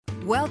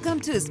Welcome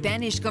to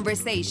Spanish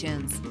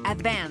Conversations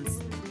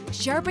Advanced.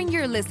 Sharpen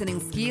your listening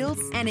skills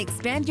and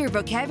expand your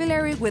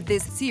vocabulary with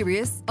this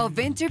series of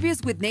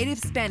interviews with native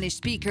Spanish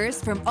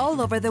speakers from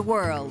all over the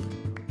world.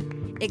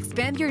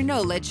 Expand your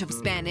knowledge of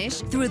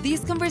Spanish through these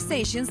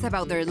conversations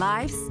about their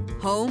lives,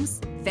 homes,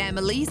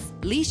 families,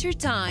 leisure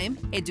time,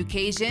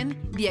 education,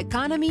 the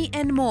economy,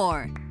 and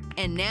more.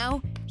 And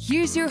now,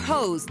 here's your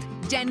host,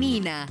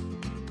 Janina.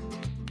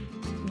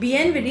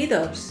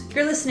 Bienvenidos!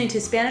 You're listening to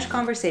Spanish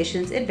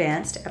Conversations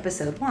Advanced,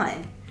 Episode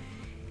 1.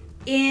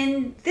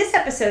 In this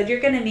episode,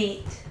 you're going to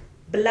meet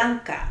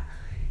Blanca.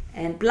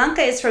 And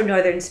Blanca is from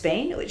northern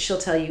Spain, which she'll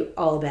tell you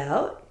all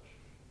about.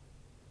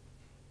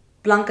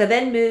 Blanca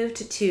then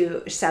moved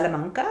to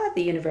Salamanca,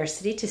 the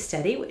university, to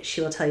study, which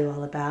she will tell you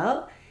all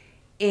about.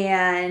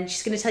 And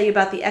she's going to tell you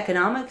about the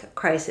economic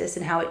crisis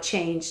and how it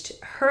changed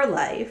her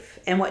life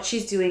and what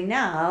she's doing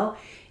now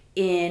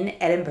in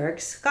Edinburgh,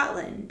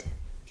 Scotland.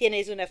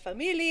 ¿Tienes una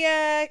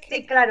familia?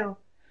 Sí, claro.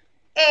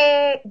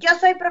 Yo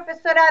soy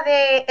profesora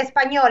de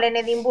español en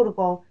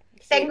Edimburgo.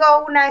 Sí.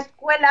 Tengo una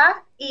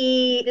escuela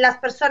y las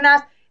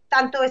personas,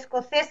 tanto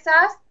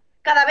escocesas,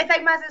 cada vez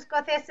hay más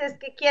escoceses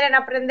que quieren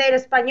aprender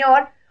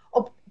español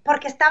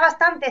porque está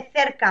bastante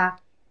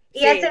cerca y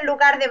sí. Es el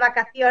lugar de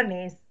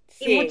vacaciones.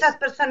 Sí. Y muchas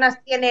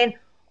personas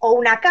tienen o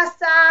una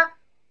casa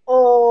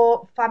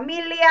o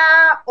familia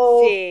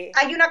o sí.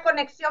 Hay una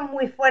conexión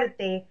muy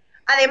fuerte.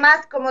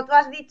 Además, como tú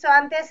has dicho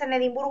antes, en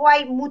Edimburgo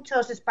hay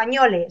muchos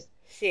españoles.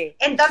 Sí.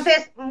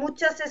 Entonces,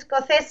 muchos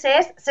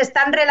escoceses se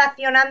están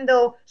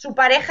relacionando, su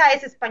pareja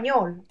es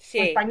español, sí.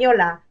 O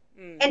española.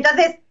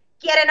 Entonces,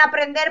 quieren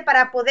aprender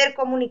para poder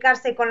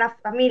comunicarse con la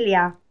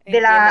familia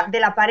de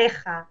la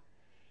pareja.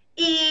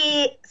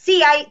 Y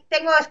sí,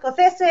 tengo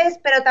escoceses,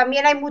 pero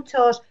también hay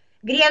muchos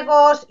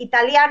griegos,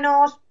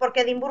 italianos,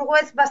 porque Edimburgo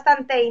es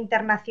bastante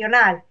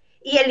internacional.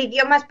 Y el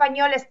idioma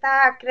español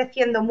está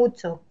creciendo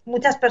mucho.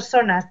 Muchas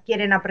personas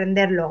quieren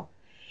aprenderlo.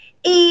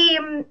 Y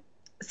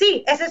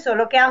sí, es eso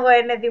lo que hago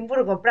en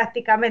Edimburgo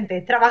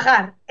prácticamente,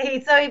 trabajar. Y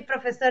soy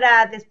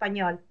profesora de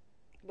español.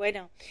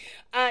 Bueno,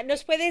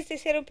 ¿nos puedes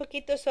decir un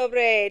poquito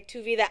sobre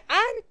tu vida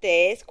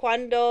antes,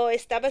 cuando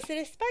estabas en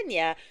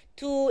España?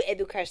 Tu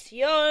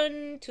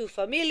educación, tu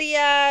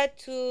familia,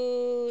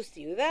 tu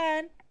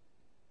ciudad.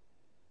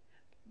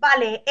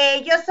 Vale,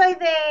 yo soy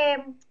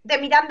de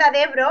Miranda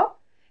de Ebro,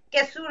 que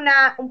es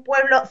un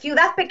pueblo,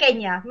 ciudad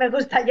pequeña, me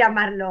gusta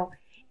llamarlo,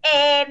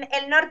 en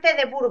el norte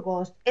de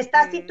Burgos.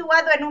 Está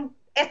situado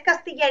es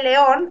Castilla y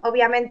León,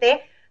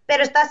 obviamente,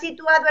 pero está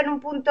situado en un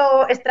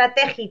punto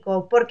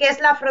estratégico, porque es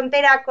la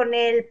frontera con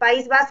el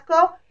País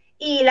Vasco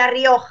y La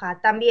Rioja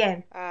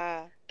también.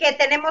 Que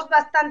tenemos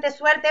bastante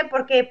suerte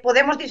porque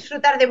podemos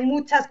disfrutar de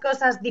muchas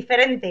cosas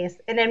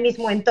diferentes en el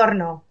mismo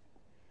entorno.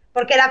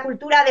 Porque la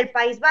cultura del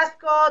País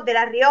Vasco, de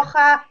La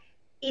Rioja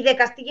y de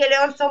Castilla y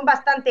León son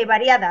bastante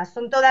variadas,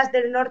 son todas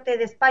del norte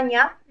de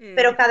España,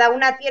 pero cada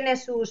una tiene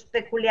sus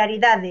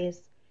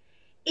peculiaridades.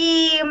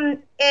 Y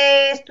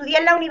estudié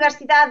en la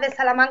Universidad de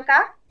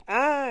Salamanca,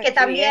 que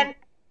también,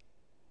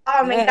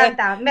 me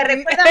encanta, me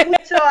recuerda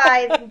mucho a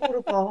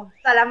Edimburgo,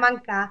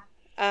 Salamanca.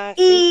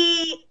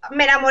 Y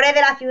me enamoré de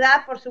la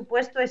ciudad, por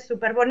supuesto, es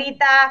súper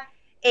bonita,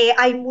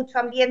 hay mucho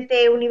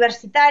ambiente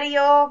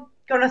universitario,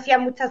 conocí a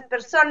muchas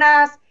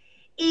personas.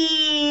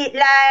 Y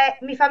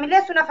mi familia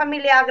es una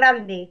familia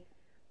grande,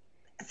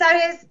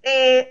 ¿sabes?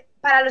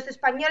 Para los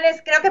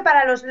españoles, creo que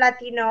para los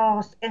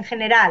latinos en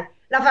general,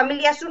 la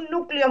familia es un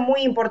núcleo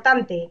muy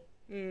importante.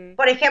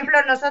 Por ejemplo,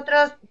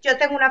 yo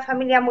tengo una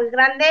familia muy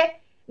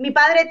grande, mi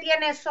padre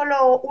tiene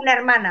solo una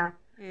hermana,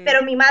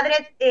 pero mi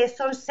madre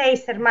son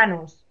 6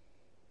 hermanos.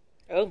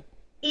 Oh.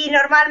 Y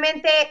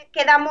normalmente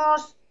quedan,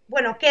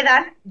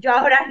 yo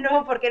ahora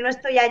no porque no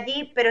estoy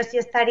allí, pero si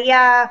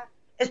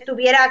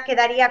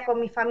quedaría con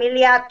mi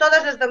familia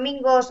todos los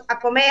domingos a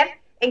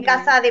comer en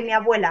casa de mi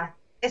abuela.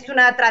 Es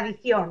una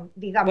tradición,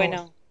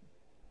 digamos.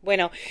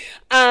 Bueno.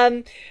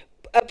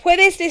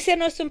 ¿Puedes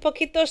decirnos un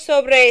poquito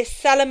sobre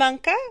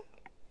Salamanca?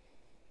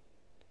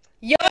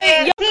 Yo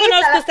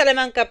conozco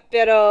Salamanca,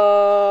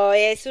 pero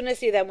es una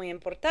ciudad muy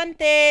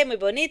importante, muy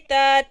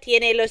bonita,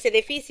 tiene los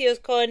edificios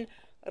con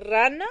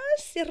ranas,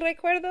 si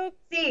recuerdo.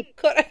 Sí,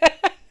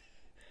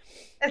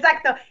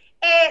 exacto.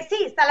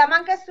 Sí,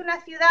 Salamanca es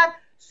una ciudad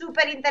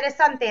súper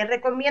interesante.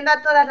 Recomiendo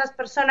a todas las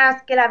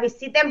personas que la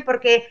visiten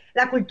porque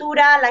la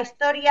cultura, la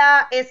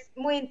historia es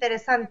muy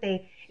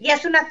interesante. Y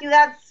es una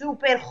ciudad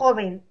súper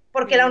joven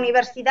porque la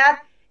universidad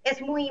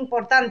es muy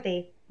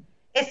importante.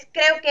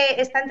 Creo que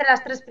está entre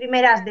las 3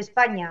 primeras de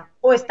España,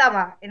 o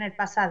estaba en el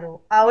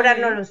pasado, ahora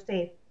no lo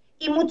sé.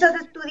 Y muchos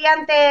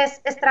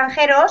estudiantes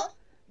extranjeros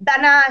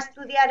van a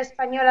estudiar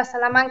español a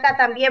Salamanca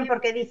también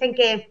porque dicen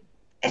que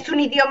es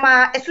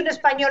un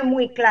español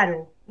muy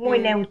claro, muy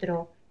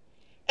neutro.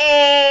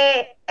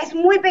 Es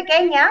muy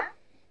pequeña,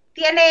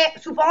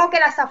 supongo que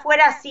las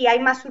afueras sí hay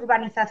más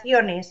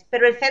urbanizaciones,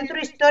 pero el centro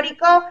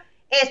histórico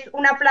es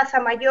una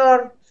plaza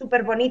mayor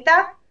súper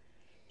bonita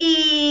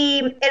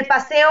y el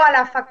paseo a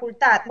la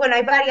facultad,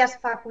 hay varias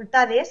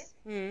facultades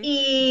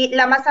y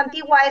la más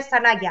antigua es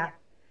Anaya,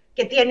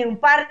 que tiene un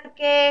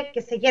parque,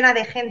 que se llena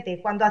de gente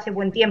cuando hace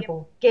buen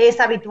tiempo, que es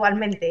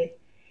habitualmente.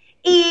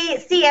 Y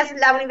sí,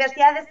 la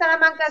Universidad de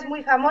Salamanca es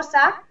muy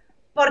famosa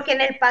porque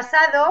en el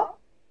pasado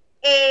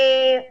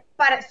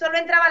solo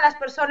entraban las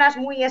personas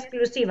muy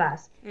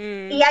exclusivas.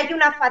 Y hay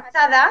una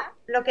fachada,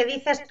 lo que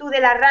dices tú de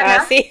la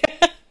rana, sí.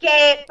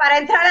 que para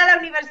entrar a la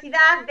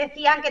universidad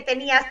decían que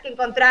tenías que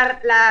encontrar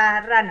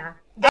la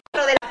rana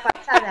dentro de la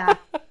fachada.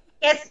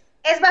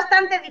 Es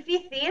bastante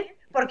difícil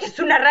porque es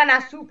una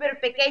rana súper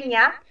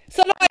pequeña.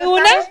 ¿Solo hay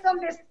una?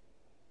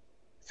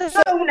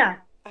 Solo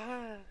una.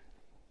 Ah.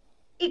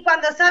 Y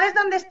cuando sabes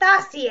dónde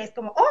está, sí, es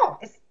como, oh,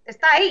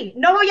 está ahí.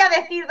 No voy a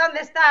decir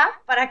dónde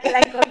está para que la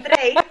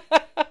encontréis,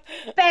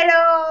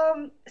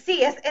 pero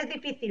sí, es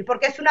difícil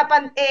porque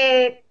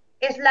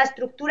la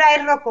estructura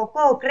es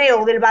rococó,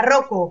 creo, del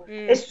barroco.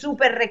 Es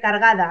súper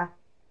recargada.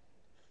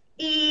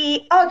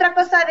 Y otra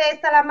cosa de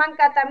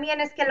Salamanca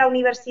también es que la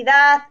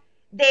Universidad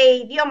de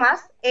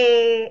Idiomas,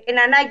 en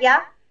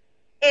Anaya,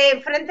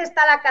 enfrente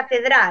está la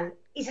catedral.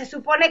 Y se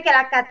supone que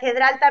la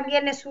catedral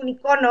también es un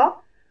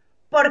icono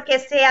porque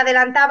se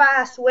adelantaba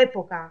a su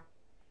época.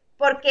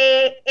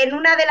 Porque en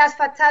una de las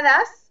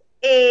fachadas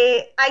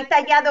hay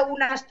tallado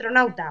un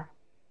astronauta.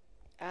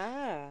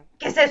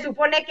 Que se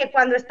supone que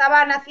cuando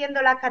estaban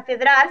haciendo la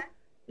catedral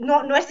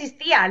no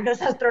existían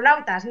los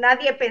astronautas,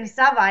 nadie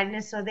pensaba en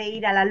eso de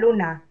ir a la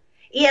luna.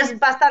 Y es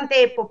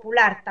bastante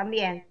popular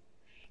también.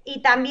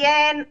 Y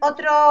también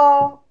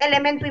otro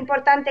elemento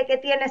importante que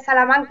tiene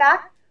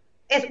Salamanca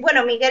es,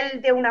 bueno,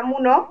 Miguel de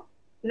Unamuno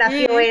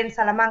nació en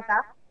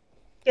Salamanca,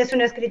 que es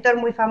un escritor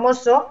muy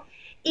famoso,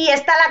 y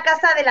está la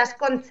Casa de las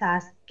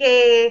Conchas,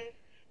 que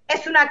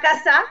es una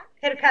casa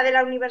cerca de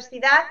la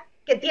universidad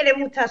que tiene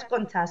muchas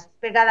conchas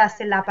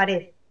pegadas en la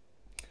pared.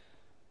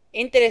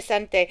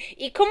 Interesante.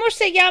 ¿Y cómo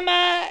se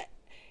llama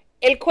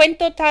el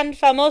cuento tan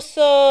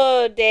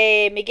famoso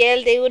de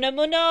Miguel de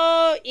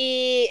Unamuno?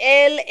 Y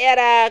él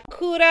era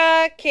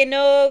cura que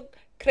no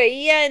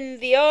creía en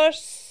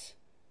Dios.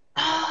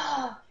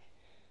 ¡Oh!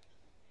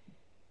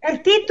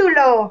 El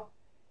título.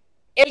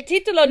 El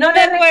título, no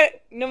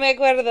me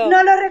acuerdo.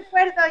 No lo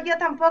recuerdo, yo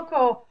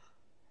tampoco.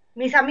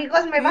 Mis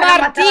amigos me van a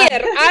matar.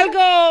 Mártir,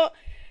 algo.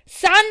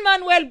 San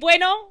Manuel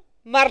Bueno,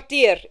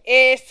 mártir,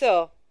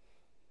 eso.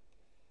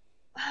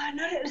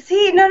 No.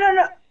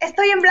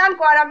 Estoy en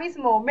blanco ahora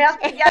mismo, me has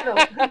pillado.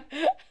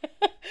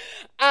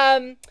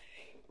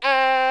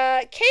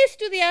 ¿Qué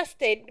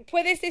estudiaste?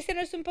 ¿Puedes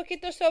decirnos un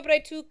poquito sobre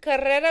tu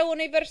carrera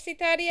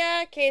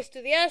universitaria? ¿Qué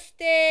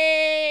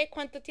estudiaste?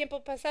 ¿Cuánto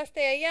tiempo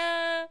pasaste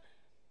allá?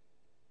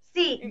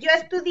 Sí, yo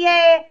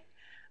estudié.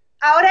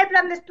 Ahora el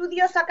plan de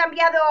estudios ha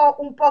cambiado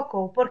un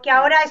poco, porque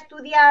ahora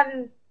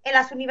estudian en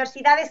las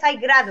universidades, hay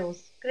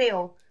grados,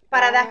 creo,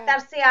 para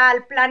adaptarse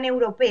al plan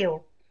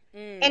europeo.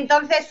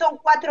 Entonces son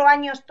 4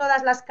 años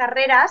todas las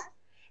carreras,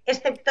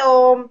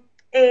 excepto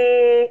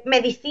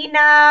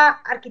medicina,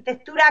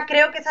 arquitectura,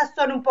 creo que esas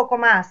son un poco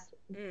más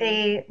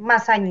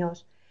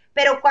años.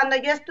 Pero cuando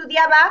yo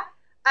estudiaba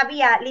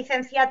había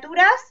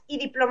licenciaturas y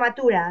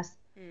diplomaturas.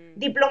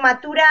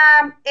 Diplomatura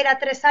era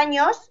 3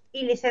 años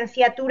y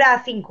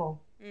licenciatura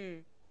 5.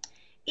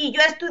 Y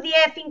yo estudié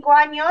 5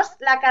 años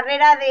la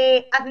carrera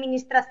de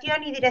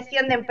Administración y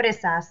Dirección de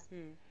Empresas.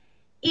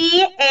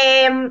 Y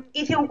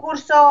hice un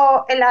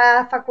curso en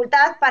la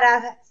facultad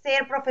para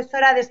ser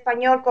profesora de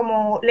español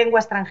como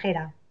lengua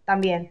extranjera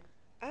también.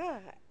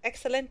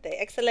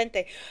 Excelente,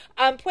 excelente.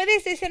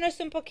 ¿Puedes decirnos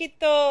un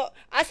poquito,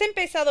 has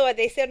empezado a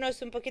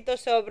decirnos un poquito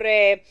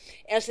sobre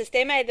el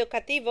sistema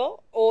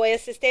educativo o el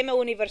sistema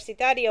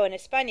universitario en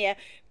España,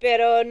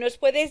 pero nos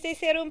puedes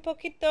decir un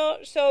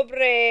poquito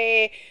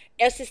sobre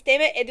el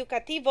sistema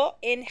educativo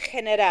en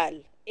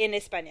general en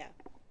España?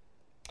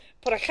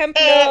 Por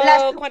ejemplo,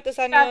 ¿cuántos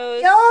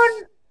años?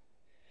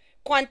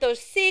 ¿Cuántos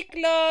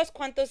ciclos?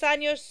 ¿Cuántos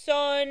años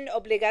son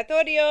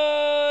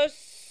obligatorios?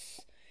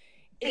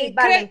 Sí,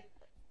 vale.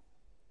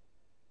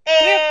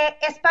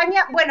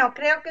 España, bueno,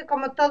 creo que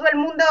como todo el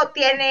mundo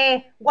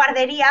tiene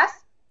guarderías,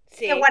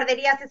 que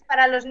guarderías es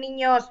para los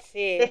niños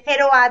de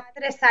 0 a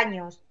 3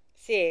 años,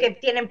 que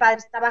tienen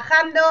padres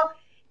trabajando,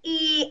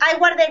 y hay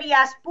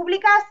guarderías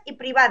públicas y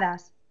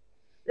privadas.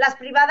 Las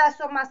privadas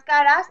son más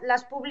caras,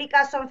 las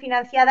públicas son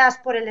financiadas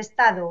por el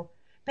Estado,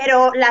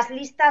 pero las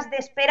listas de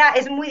espera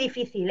es muy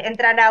difícil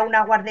entrar a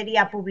una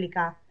guardería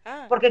pública,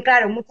 porque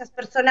claro, muchas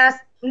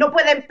personas no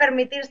pueden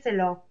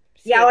permitírselo.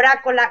 Y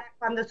ahora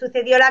cuando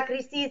sucedió la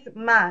crisis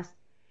más.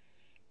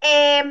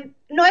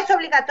 No es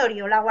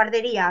obligatorio la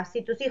guardería.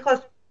 Si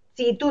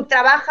tú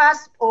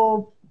trabajas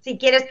o si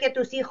quieres que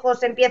tus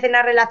hijos empiecen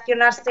a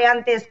relacionarse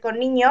antes con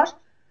niños,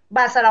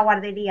 vas a la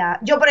guardería.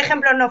 Yo, por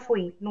ejemplo, no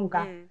fui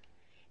nunca.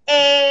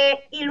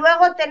 Y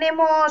luego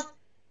tenemos,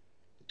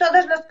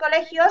 todos los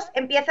colegios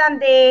empiezan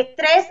de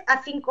 3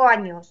 a 5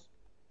 años,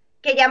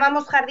 que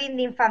llamamos jardín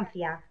de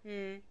infancia.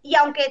 Y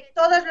aunque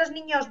todos los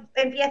niños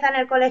empiezan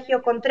el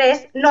colegio con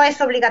 3, no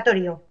es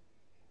obligatorio.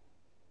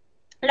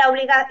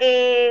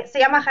 Se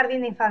llama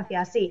jardín de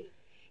infancia, sí.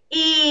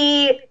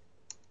 Y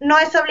no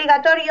es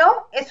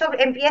obligatorio,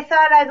 empieza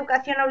la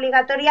educación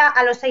obligatoria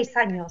a los 6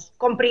 años,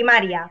 con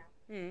primaria.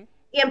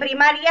 Y en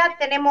primaria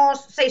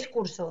tenemos 6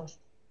 cursos.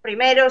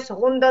 Primero,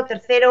 segundo,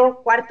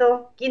 tercero,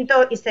 cuarto,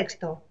 quinto y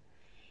sexto.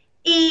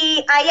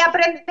 Y ahí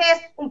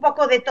aprendes un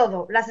poco de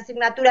todo. Las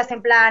asignaturas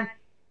en plan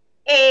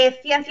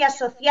ciencias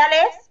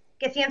sociales,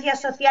 que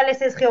ciencias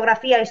sociales es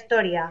geografía e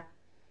historia.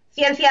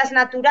 Ciencias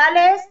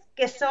naturales,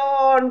 que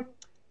son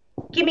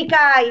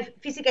química y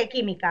física y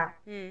química.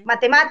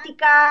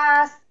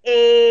 Matemáticas,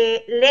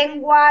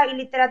 lengua y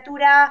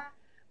literatura,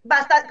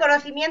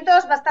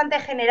 conocimientos bastante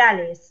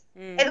generales.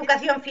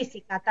 Educación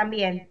física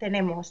también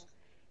tenemos.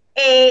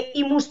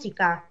 Y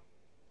música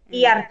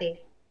y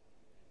arte.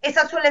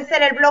 Esos suelen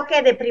ser el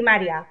bloque de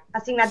primaria.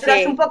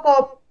 Asignaturas un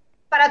poco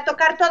para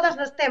tocar todos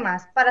los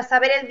temas, para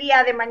saber el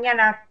día de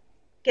mañana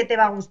qué te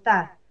va a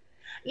gustar.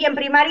 Y en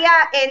primaria,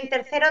 en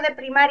tercero de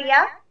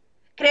primaria,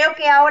 creo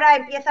que ahora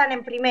empiezan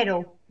en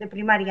primero de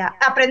primaria.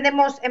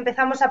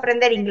 Empezamos a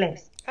aprender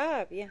inglés.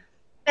 Ah, bien.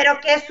 Pero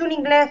que es un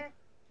inglés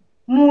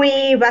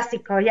muy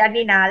básico,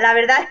 Janina. La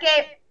verdad es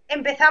que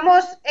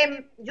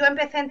yo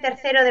empecé en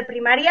tercero de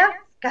primaria,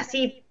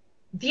 casi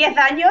 10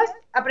 años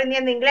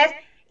aprendiendo inglés,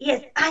 y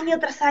es año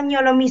tras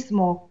año lo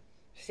mismo.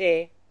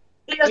 Sí.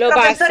 Y los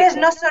profesores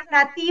no son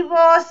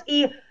nativos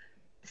y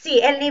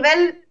sí, el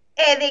nivel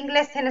de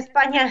inglés en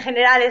España en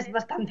general es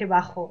bastante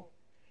bajo.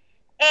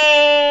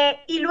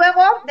 Y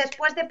luego,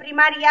 después de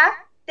primaria,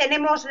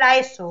 tenemos la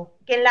ESO,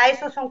 que en la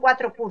ESO son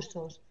 4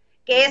 cursos,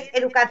 que es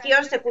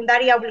educación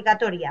secundaria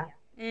obligatoria.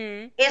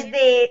 Es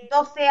de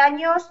 12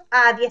 años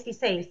a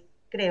 16,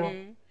 creo.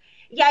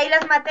 Y ahí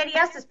las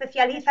materias se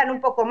especializan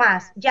un poco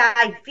más. Ya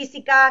hay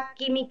física,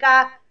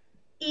 química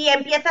y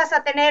empiezas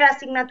a tener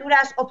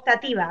asignaturas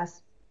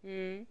optativas.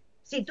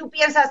 Si tú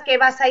piensas que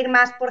vas a ir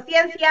más por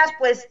ciencias,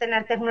 puedes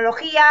tener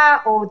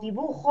tecnología o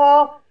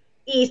dibujo,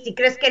 y si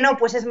crees que no,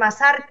 pues es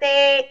más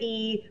arte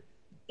y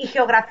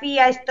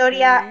geografía,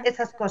 historia,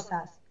 esas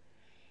cosas.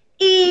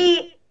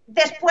 Y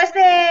después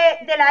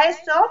de la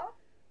ESO,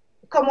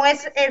 como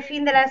es el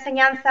fin de la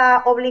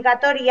enseñanza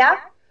obligatoria,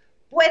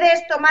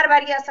 puedes tomar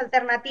varias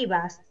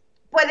alternativas.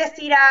 Puedes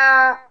ir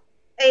a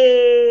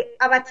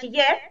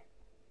bachiller,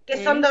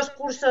 que son 2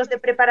 cursos de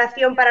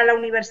preparación para la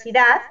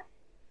universidad,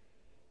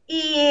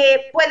 y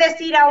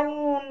puedes ir a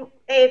un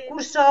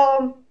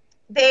curso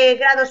de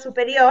grado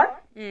superior,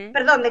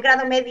 de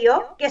grado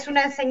medio, que es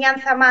una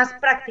enseñanza más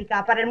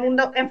práctica para el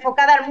mundo,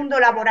 enfocada al mundo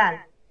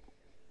laboral.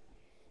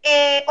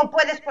 O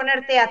puedes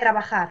ponerte a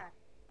trabajar.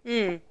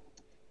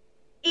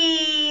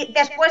 Y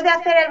después de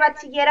hacer el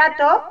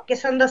bachillerato, que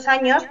son 2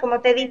 años,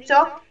 como te he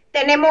dicho,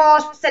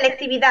 tenemos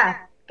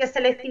selectividad, que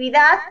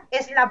selectividad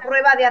es la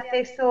prueba de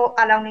acceso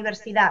a la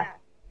universidad,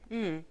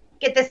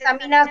 que te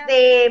examinas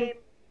de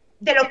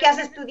lo que has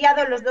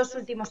estudiado en los 2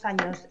 últimos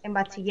años en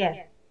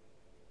bachiller.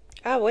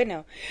 Ah,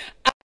 bueno.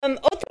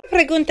 Otra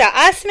pregunta.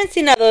 Has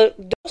mencionado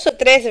 2 o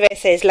 3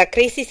 veces la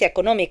crisis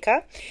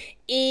económica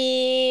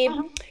y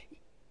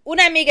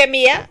una amiga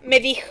mía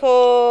me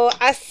dijo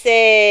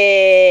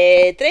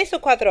hace 3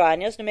 o 4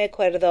 años, no me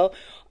acuerdo,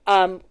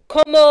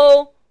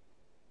 cómo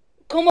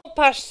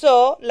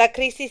pasó la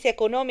crisis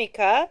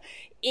económica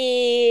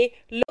y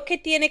lo que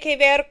tiene que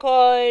ver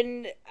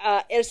con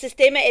el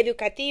sistema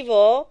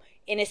educativo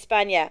en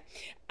España,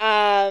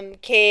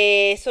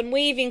 que son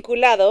muy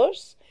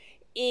vinculados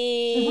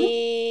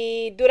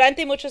y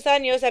durante muchos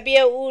años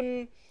había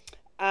un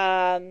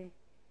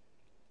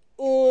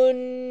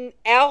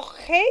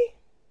auge,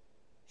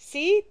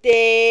 ¿sí?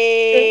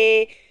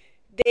 de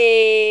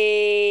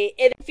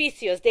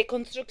edificios, de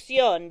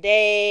construcción,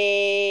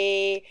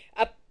 de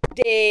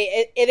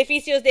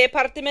edificios de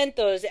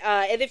apartamentos,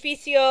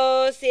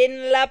 edificios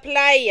en la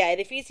playa,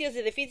 edificios,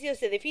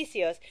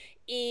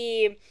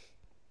 y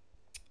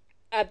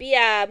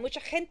había mucha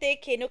gente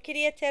que no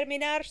quería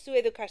terminar su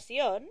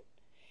educación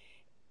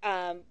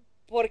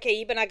porque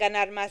iban a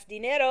ganar más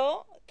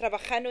dinero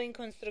trabajando en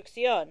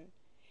construcción.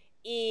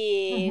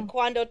 Y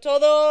cuando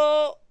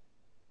todo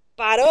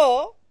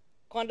paró,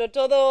 cuando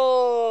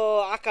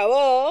todo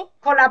acabó,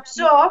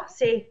 colapsó,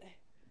 sí.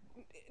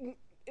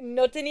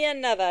 No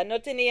tenían nada,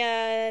 no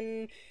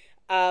tenían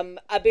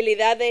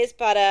habilidades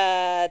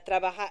para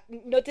trabajar,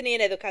 no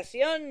tenían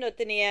educación, no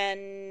tenían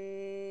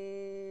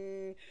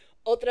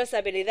otras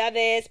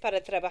habilidades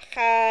para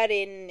trabajar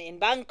en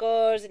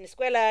bancos, en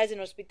escuelas, en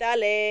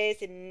hospitales,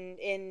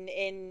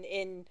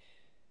 en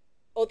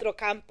otro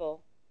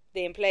campo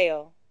de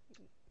empleo.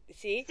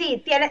 ¿Sí?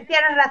 Sí, tienes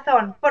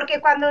razón, porque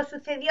cuando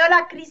sucedió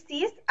la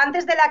crisis,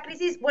 antes de la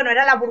crisis, bueno,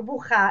 era la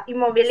burbuja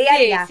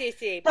inmobiliaria.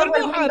 Sí. Todo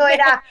el mundo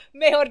era...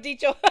 Mejor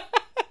dicho.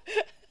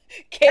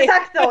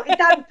 Exacto, y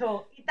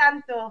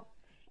tanto.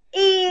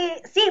 Y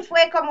sí,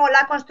 fue como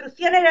la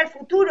construcción era el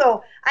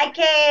futuro, hay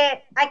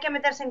que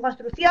meterse en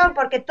construcción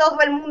porque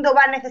todo el mundo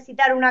va a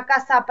necesitar una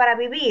casa para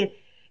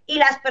vivir. Y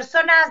las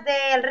personas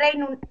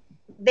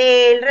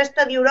del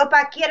resto de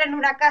Europa quieren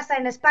una casa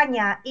en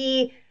España.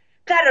 Y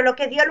claro, lo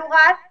que dio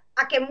lugar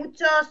a que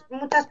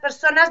muchas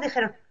personas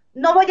dijeron,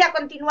 no voy a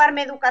continuar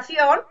mi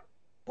educación,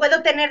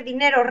 puedo tener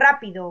dinero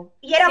rápido.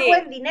 Y era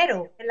buen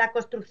dinero en la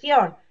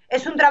construcción.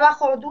 Es un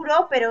trabajo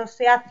duro, pero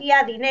se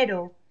hacía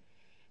dinero.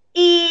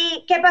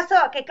 ¿Y qué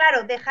pasó? Que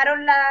claro,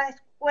 dejaron la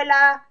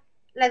escuela,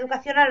 la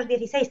educación a los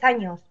 16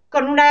 años,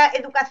 con una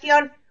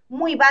educación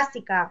muy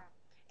básica.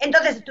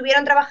 Entonces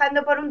estuvieron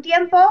trabajando por un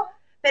tiempo,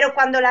 pero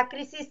cuando la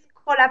crisis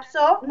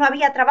colapsó no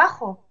había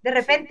trabajo, de Sí,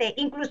 repente.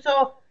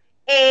 Incluso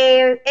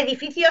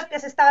edificios que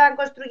se estaban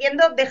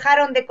construyendo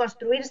dejaron de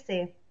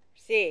construirse.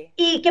 sí,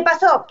 ¿Y qué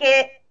pasó?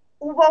 Que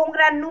hubo un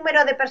gran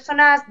número de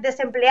personas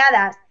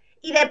desempleadas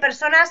y de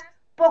personas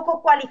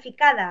poco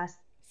cualificadas.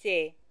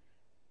 sí,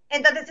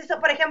 Entonces, eso,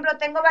 por ejemplo,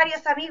 tengo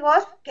varios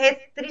amigos que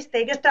es triste,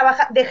 ellos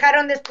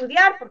dejaron de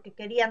estudiar porque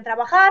querían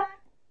trabajar.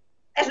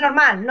 Es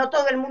normal, no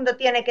todo el mundo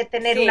tiene que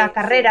tener una sí, sí,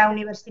 carrera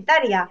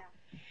universitaria,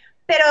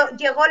 pero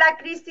llegó la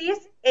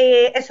crisis,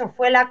 eso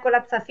fue la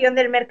colapsación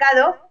del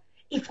mercado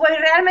y fue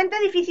realmente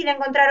difícil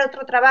encontrar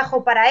otro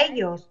trabajo para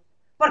ellos,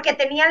 porque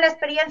tenían la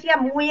experiencia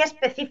muy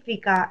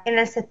específica en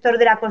el sector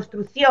de la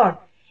construcción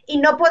y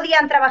no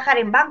podían trabajar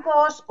en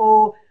bancos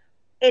o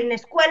en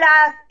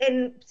escuelas,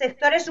 en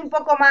sectores un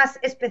poco más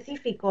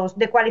específicos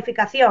de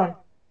cualificación.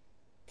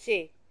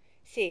 sí,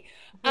 sí.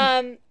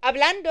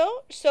 Hablando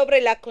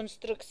sobre la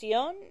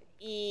construcción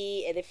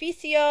y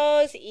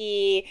edificios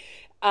y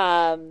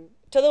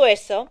todo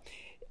eso,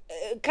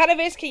 cada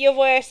vez que yo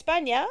voy a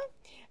España,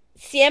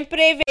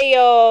 siempre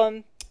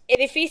veo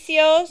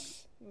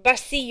edificios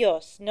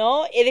vacíos,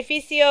 ¿no?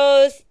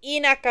 Edificios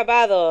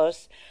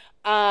inacabados.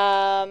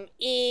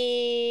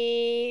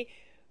 Y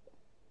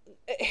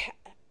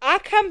ha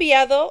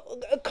cambiado.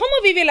 ¿Cómo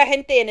vive la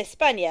gente en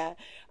España?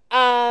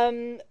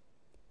 Um,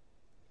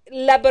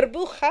 la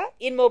burbuja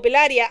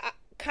inmobiliaria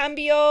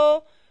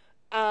cambió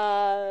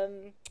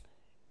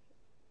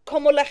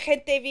cómo la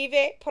gente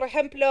vive. Por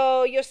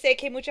ejemplo, yo sé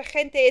que mucha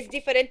gente es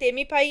diferente en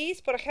mi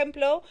país. Por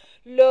ejemplo,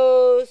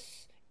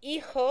 los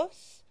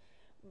hijos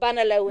van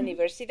a la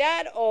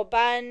universidad o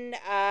van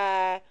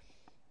a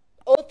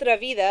otra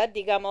vida,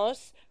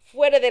 digamos,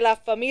 fuera de la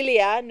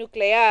familia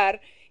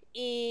nuclear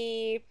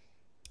y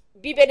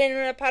viven en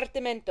un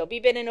apartamento,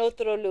 viven en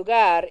otro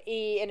lugar.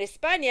 Y en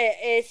España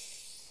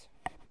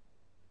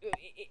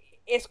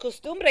es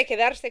costumbre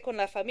quedarse con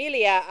la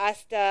familia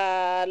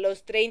hasta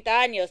los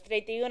 30 años,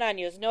 31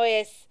 años. No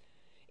es...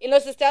 En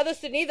los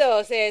Estados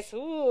Unidos es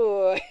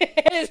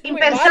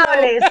muy malo.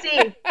 Impensable,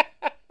 sí.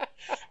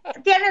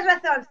 Tienes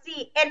razón,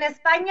 sí. En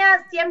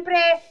España siempre,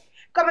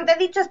 como te he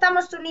dicho,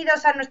 estamos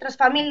unidos a nuestras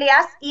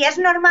familias y es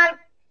normal,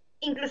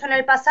 incluso en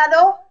el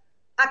pasado,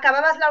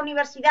 acababas la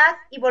universidad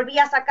y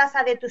volvías a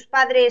casa de tus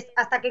padres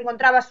hasta que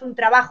encontrabas un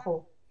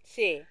trabajo.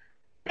 Sí,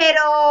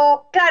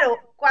 Pero, claro,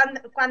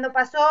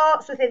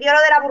 sucedió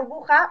lo de la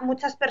burbuja,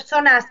 muchas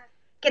personas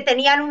que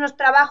tenían unos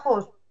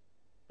trabajos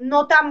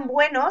no tan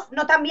buenos,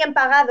 no tan bien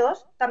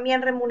pagados, tan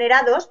bien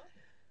remunerados,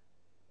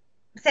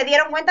 se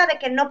dieron cuenta de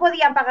que no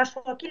podían pagar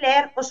su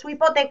alquiler o su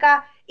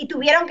hipoteca y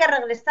tuvieron que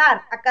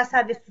regresar a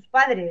casa de sus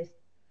padres.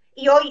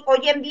 Y hoy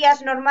en día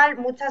es normal,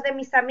 muchas de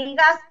mis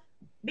amigas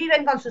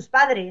viven con sus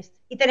padres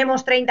y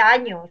tenemos 30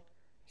 años.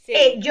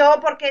 sí, Yo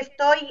porque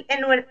estoy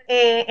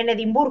en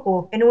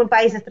Edimburgo, en un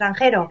país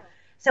extranjero,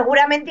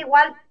 seguramente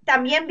igual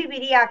también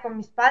viviría con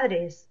mis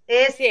padres.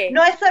 sí,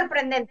 No es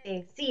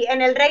sorprendente. Sí,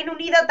 en el Reino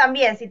Unido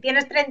también, si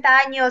tienes 30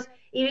 años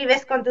y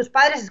vives con tus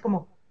padres, es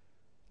como,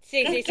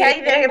 sí, sí, ¿qué sí.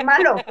 hay de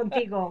malo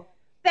contigo?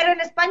 Pero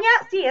en España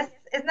sí,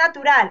 es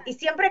natural y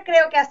siempre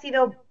creo que ha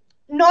sido,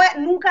 no,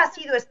 nunca ha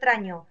sido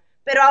extraño,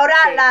 pero ahora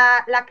Sí.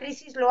 la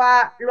crisis lo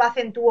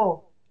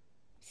acentuó.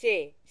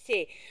 Sí,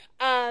 sí.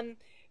 Am,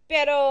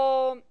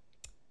 pero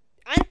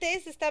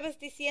antes estabas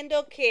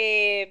diciendo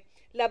que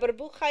la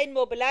burbuja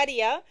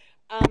inmobiliaria,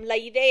 la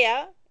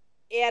idea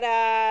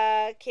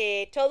era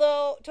que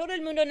todo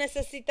el mundo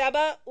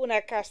necesitaba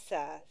una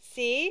casa,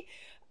 ¿sí?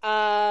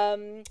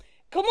 Am,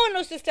 como en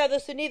los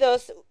Estados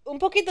Unidos, un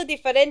poquito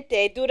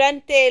diferente,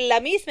 durante la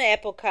misma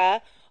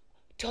época,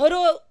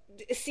 todo,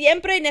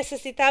 siempre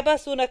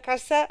necesitabas una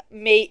casa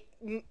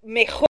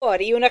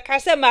mejor y una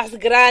casa más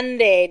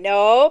grande,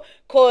 ¿no?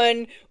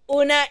 Con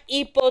una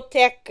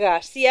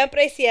hipoteca,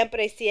 siempre,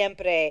 siempre,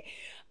 siempre.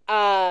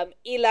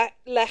 Y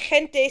la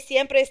gente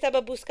siempre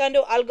estaba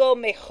buscando algo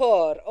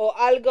mejor o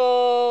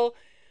algo,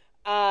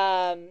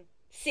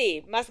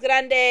 sí, más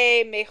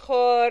grande,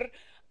 mejor.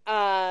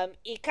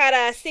 Y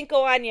cada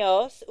 5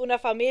 años una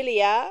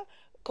familia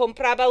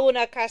compraba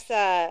una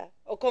casa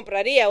o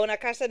compraría una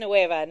casa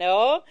nueva,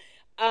 ¿no?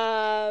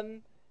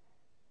 Um,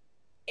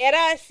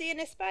 ¿Era así en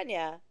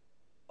España?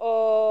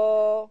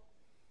 O...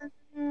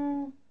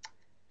 Mm,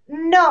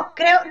 No,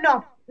 creo,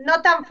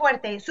 no tan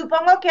fuerte.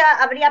 Supongo que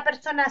habría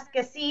personas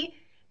que sí,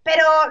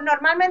 pero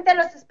normalmente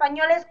los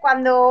españoles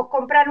cuando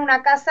compran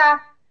una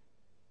casa,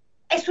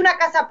 es una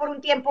casa por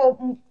un tiempo,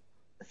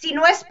 si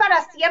no es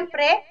para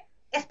siempre,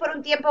 es por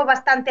un tiempo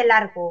bastante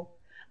largo.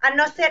 A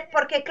no ser,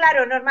 porque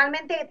claro,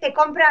 normalmente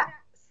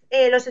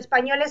los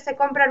españoles se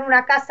compran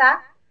una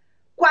casa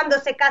cuando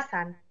se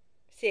casan.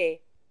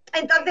 Sí,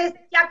 Entonces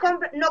ya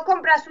no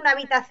compras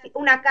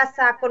una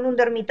casa con un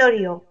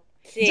dormitorio,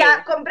 ya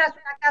sí. compras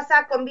una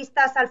casa con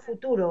vistas al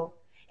futuro.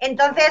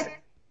 Entonces,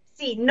 Ah,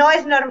 sí,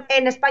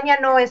 en España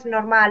no es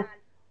normal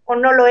o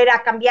no lo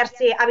era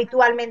cambiarse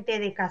habitualmente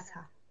de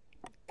casa.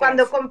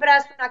 Cuando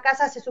compras una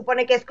casa se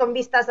supone que es con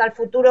vistas al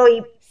futuro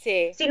y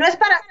Sí, si no es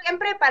para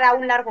siempre, para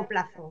un largo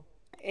plazo,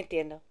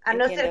 entiendo, a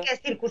no ser entiendo. que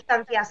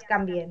circunstancias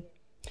cambien.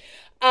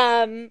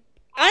 Am,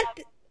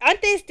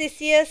 antes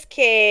decías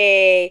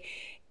que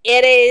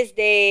eres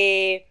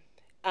de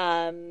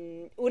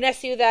una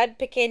ciudad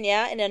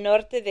pequeña en el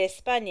norte de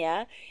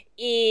España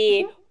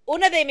y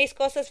una de mis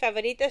cosas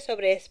favoritas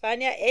sobre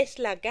España es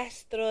la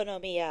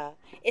gastronomía,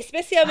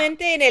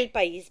 especialmente en el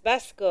País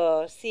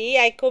Vasco. Sí,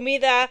 hay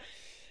comida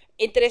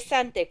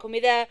interesante,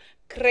 comida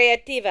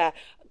creativa,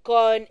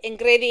 con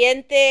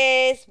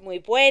ingredientes muy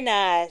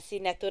buenas y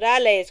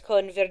naturales,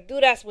 con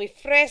verduras muy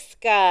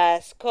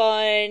frescas,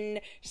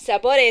 con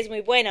sabores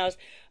muy buenos.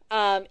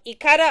 Y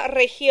cada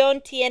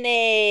región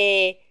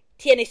tiene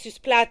sus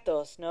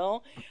platos,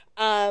 ¿no?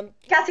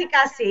 Casi,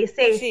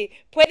 sí. Sí,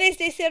 ¿puedes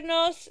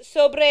decirnos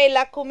sobre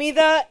la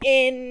comida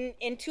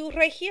en tu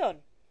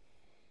región?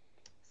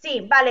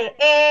 Sí, vale.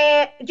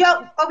 Yo,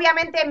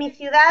 obviamente, mi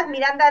ciudad,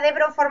 Miranda de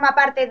Ebro, forma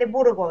parte de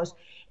Burgos.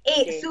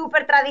 Y Sí.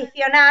 súper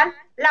tradicional,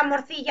 la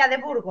morcilla de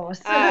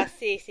Burgos. Ah,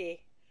 sí, sí.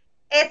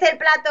 Es el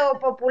plato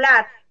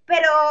popular.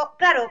 Pero,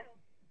 claro,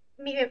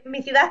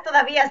 mi ciudad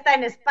todavía está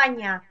en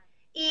España.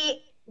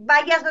 Y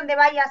vayas donde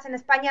vayas en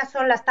España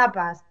son las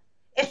tapas.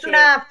 Es Sí.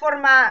 una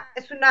forma,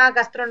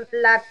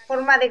 la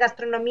forma de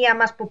gastronomía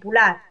más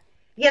popular.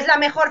 Y es la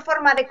mejor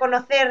forma de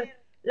conocer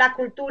la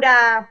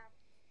cultura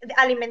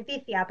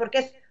alimenticia, porque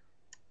es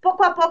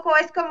poco a poco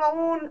es como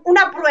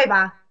una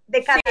prueba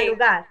de cada Sí,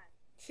 lugar.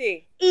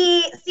 sí.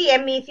 Y sí,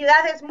 en mi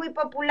ciudad es muy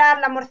popular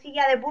la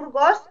morcilla de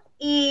Burgos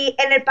y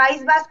en el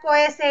País Vasco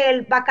es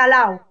el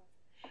bacalao.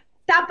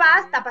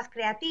 Tapas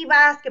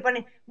creativas que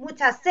ponen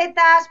muchas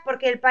setas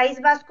porque el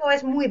País Vasco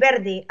es muy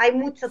verde, hay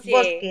muchos Sí.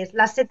 bosques,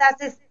 las setas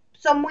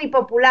son muy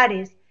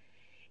populares.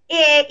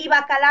 Y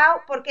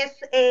bacalao porque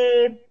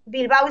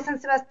Bilbao y San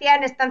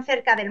Sebastián están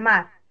cerca del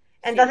mar.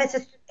 Sí.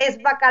 Entonces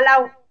es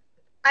bacalao,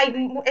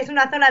 es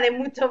una zona de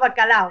mucho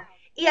bacalao.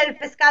 Y el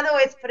pescado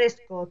es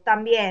fresco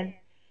también.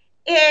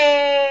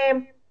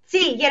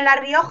 Sí, y en La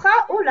Rioja,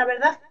 la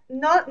verdad,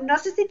 no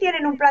sé si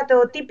tienen un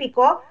plato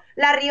típico.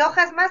 La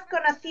Rioja es más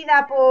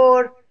conocida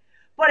por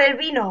el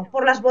vino,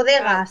 por las Ah,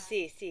 bodegas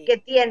sí, sí. que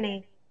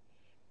tiene.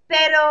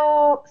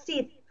 Pero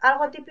sí,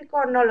 algo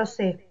típico no lo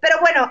sé. Pero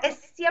bueno, es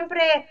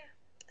siempre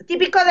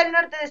típico del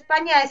norte de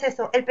España es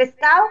eso, el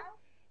pescado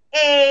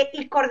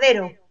y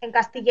cordero en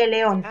Castilla y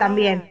León Ah,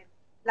 también,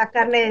 la ok.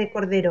 carne de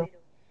cordero.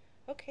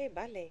 Ok,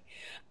 vale.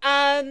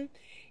 Am,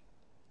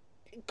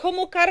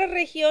 como cada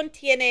región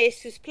tiene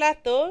sus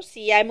platos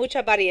y hay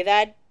mucha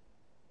variedad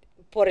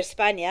por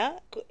España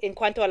en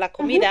cuanto a la Ujú.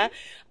 comida,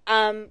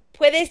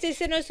 ¿puedes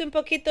decirnos un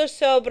poquito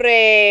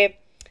sobre...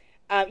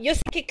 yo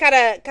sé que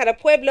cada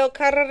pueblo,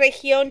 cada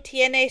región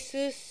tiene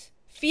sus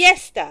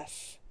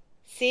fiestas,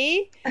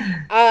 ¿sí?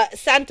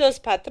 Santos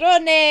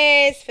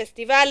patrones,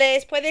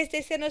 festivales. ¿Puedes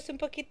decirnos un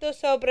poquito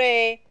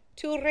sobre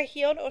tu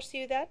región o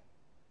ciudad?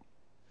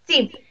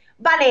 Sí,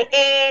 vale,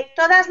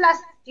 todas las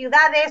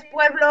ciudades,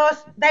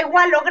 pueblos, da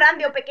igual lo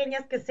grande o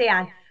pequeñas que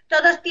sean,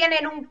 todos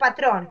tienen un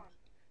patrón,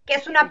 que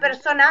es una Ujú.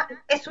 persona,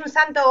 es un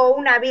santo o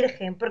una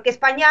virgen, porque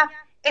España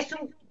es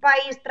un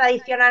país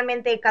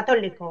tradicionalmente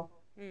católico.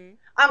 Mm,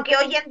 Aunque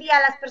hoy en día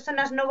las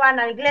personas no van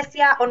a la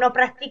iglesia o no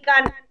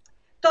practican,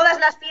 todas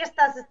las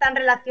fiestas están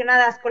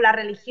relacionadas con la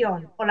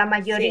religión, o la sí.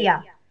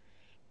 mayoría.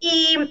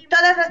 Y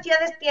todas las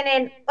ciudades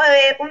tienen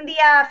un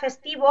día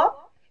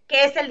festivo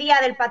que es el día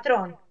del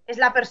patrón. Es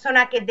la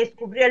persona que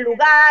descubrió el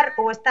lugar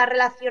o está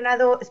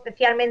relacionado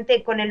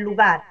especialmente con el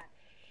lugar.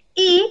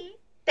 Y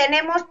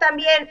tenemos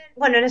también,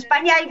 bueno, en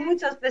España hay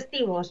muchos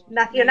festivos Mm,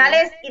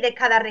 nacionales y de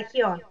cada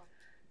región,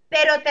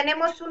 pero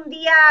tenemos un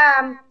día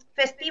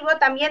festivo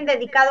también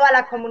dedicado a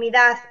la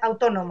comunidad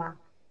autónoma,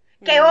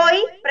 que mm.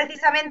 hoy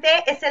precisamente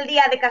es el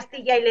Día de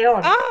Castilla y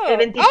León, el Oh, oh,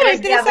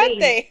 23 de abril.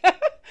 interesante.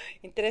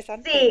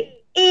 Interesante.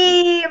 Sí,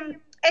 y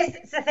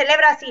se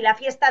celebra así la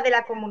fiesta de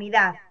la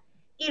comunidad.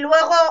 Y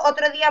luego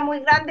otro día muy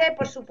grande,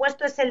 por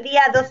supuesto, es el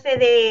día 12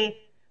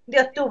 de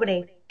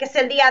octubre, que es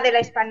el Día de la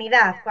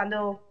Hispanidad,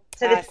 cuando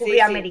se Ah, sí,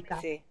 descubrió sí, América.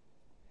 sí.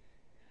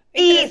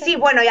 Y sí, Interesante.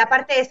 bueno, y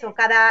aparte de eso,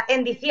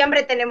 en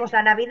diciembre tenemos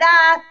la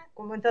Navidad,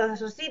 como en todos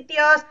esos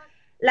sitios,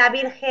 la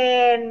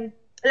Virgen,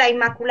 la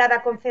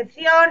Inmaculada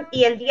Concepción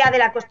y el Día de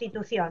la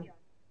Constitución.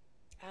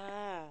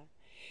 Ah.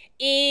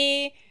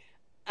 Y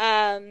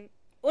am,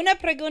 una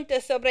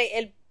pregunta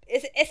sobre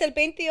 ¿es el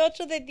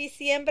 28 de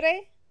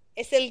diciembre?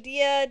 ¿Es el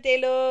día de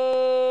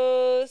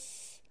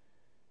los...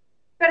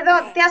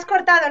 Perdón, ah, te has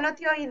cortado, no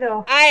te he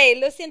oído. Ay,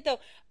 lo siento.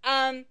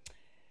 Am,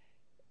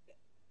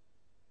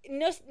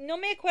 no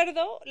me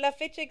acuerdo la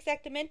fecha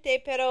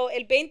exactamente, pero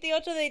el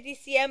 28 de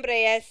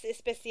diciembre es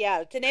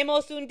especial.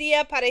 Tenemos un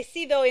día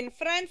parecido en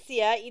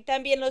Francia y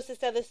también en los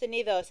Estados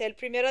Unidos, el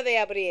 1 de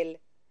abril.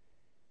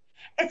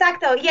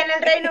 Exacto, y en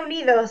el Reino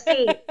Unido,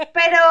 sí.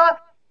 Pero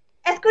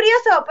es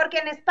curioso porque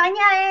en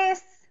España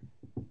es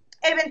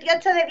el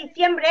 28 de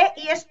diciembre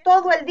y es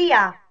todo el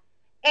día.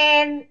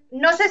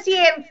 No sé si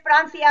en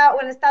Francia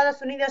o en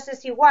Estados Unidos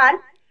es igual,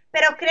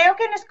 pero creo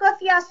que en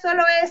Escocia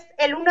solo es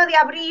el 1 de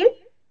abril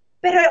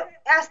pero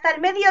hasta el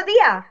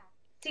mediodía,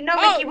 si no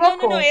me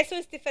equivoco. No, eso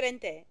es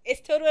diferente.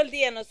 Es todo el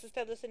día en los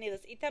Estados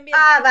Unidos y también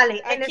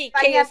Vale, en aquí,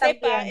 España que yo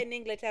también. sepa, en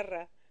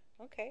Inglaterra.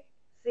 Okay.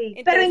 Sí,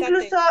 pero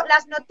incluso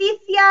las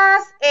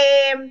noticias,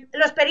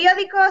 los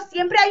periódicos,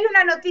 siempre hay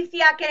una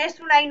noticia que es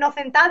una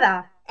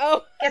inocentada,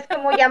 que es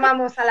como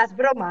llamamos a las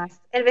bromas,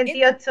 el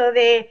 28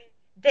 de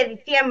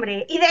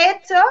diciembre. Y de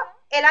hecho,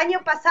 el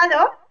año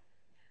pasado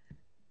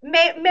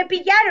me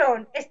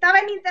pillaron, estaba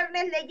en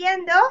internet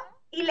leyendo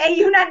y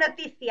leí una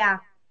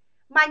noticia.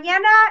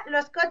 Mañana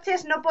los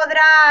coches no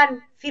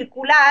podrán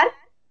circular.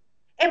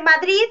 En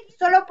Madrid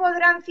solo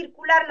podrán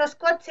circular los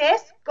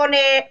coches con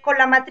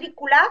la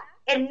matrícula,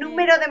 el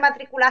número de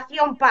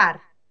matriculación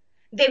par,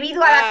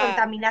 debido a la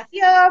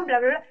contaminación, bla,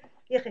 bla, bla.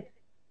 Y dije,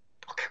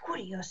 qué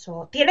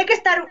curioso.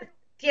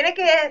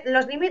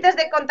 Los límites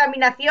de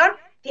contaminación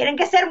tienen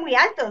que ser muy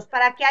altos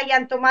para que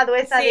hayan tomado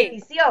esa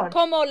decisión.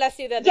 Como la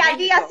Ciudad de México.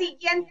 Y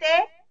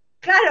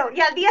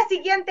al día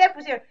siguiente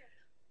pusieron,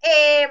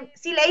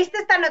 si leíste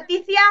esta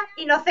noticia,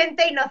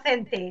 inocente,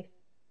 inocente.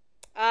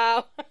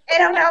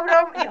 Era una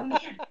broma. Dios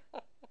mío.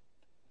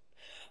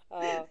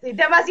 Sí,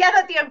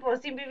 demasiado tiempo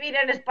sin vivir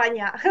en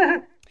España.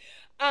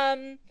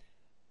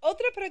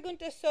 Otra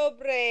pregunta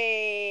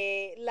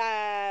sobre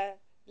la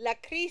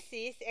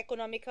crisis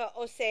económica,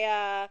 o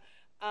sea,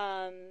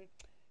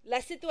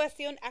 la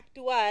situación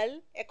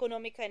actual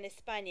económica en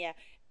España.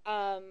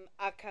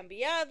 ¿Ha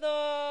cambiado?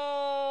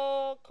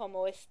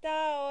 ¿Cómo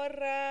está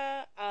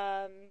ahora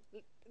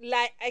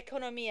la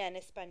economía en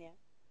España?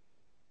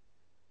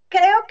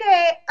 Creo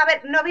que, a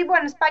ver, no vivo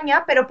en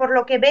España, pero por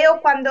lo que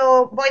veo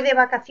cuando voy de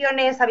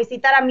vacaciones a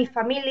visitar a mi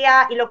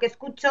familia y lo que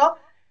escucho,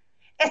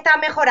 está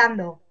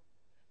mejorando.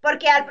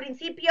 Porque al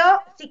principio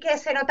sí que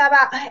se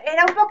notaba,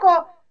 era un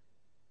poco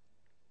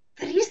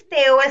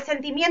triste, o el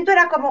sentimiento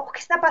era como, ¿qué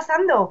está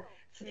pasando?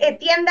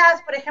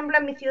 Tiendas, por ejemplo,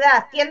 en mi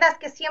ciudad, tiendas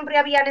que siempre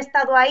habían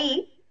estado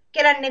ahí, que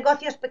eran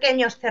negocios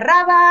pequeños,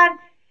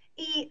 cerraban,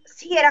 y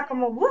sí, era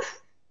como,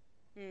 uff,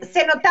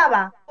 se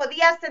notaba,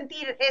 podías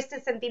sentir ese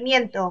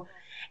sentimiento.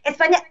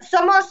 España,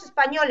 somos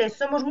españoles,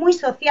 somos muy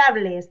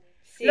sociables.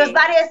 Sí. Los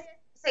bares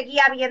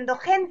seguía habiendo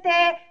gente,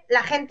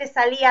 la gente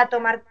salía a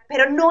tomar,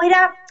 pero no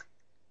era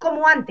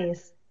como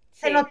antes.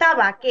 Sí. Se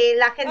notaba que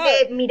la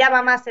gente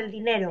miraba más el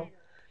dinero.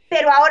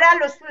 Pero ahora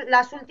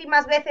las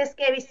últimas veces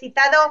que he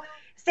visitado,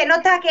 se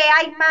nota que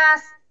hay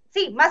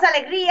más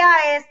alegría,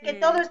 es que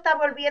todo está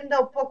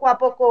volviendo poco a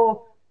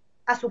poco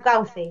a su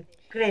cauce,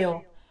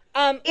 creo.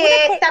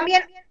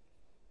 También,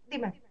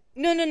 dime.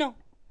 No,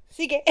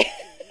 sigue.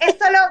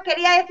 Esto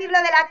quería decirlo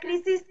de la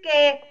crisis,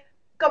 que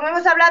como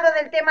hemos hablado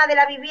del tema de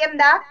la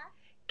vivienda,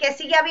 que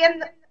sigue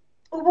habiendo,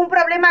 hubo un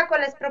problema con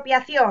la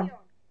expropiación,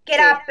 que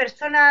eran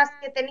personas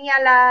que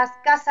tenían las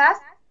casas,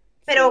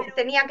 pero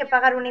tenían que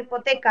pagar una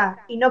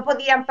hipoteca y no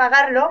podían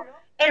pagarlo,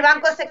 el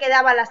banco se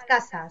quedaba las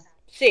casas.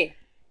 Sí.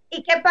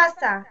 ¿Y qué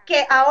pasa?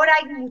 Que ahora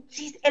hay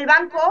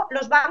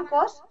los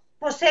bancos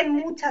poseen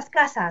muchas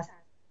casas.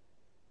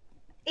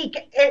 Y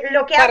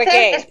lo que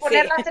hacen es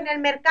ponerlas en el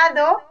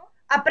mercado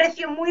a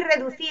precio muy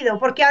reducido,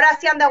 porque ahora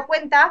se han dado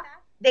cuenta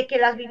de que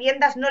las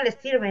viviendas no les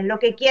sirven, lo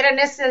que quieren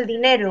es el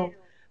dinero.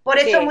 Por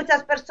eso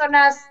muchas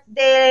personas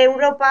de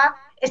Europa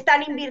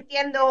están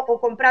invirtiendo o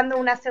comprando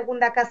una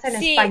segunda casa en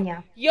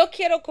España. Yo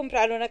quiero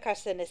comprar una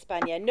casa en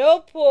España,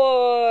 no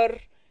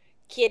por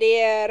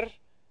querer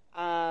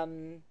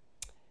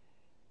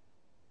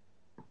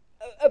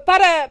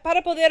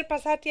para poder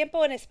pasar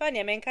tiempo en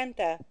España. Me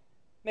encanta,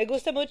 me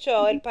gusta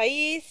mucho el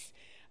país.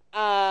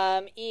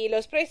 Y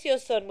los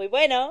precios son muy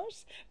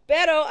buenos,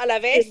 pero a la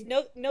vez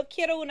no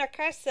quiero una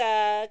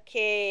casa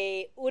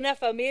que una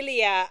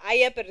familia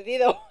haya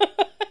perdido.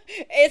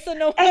 Eso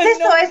no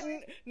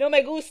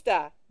me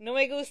gusta. No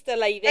me gusta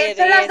la idea de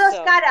eso. Son las dos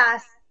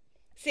caras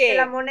de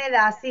la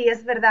moneda, sí,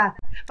 es verdad.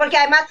 Porque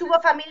además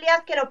hubo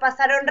familias que lo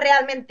pasaron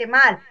realmente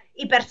mal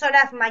y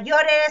personas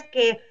mayores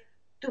que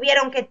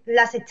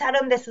las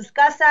echaron de sus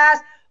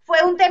casas.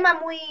 Fue un tema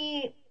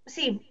muy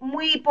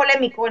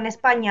polémico en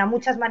España,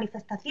 muchas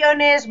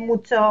manifestaciones,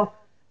 mucho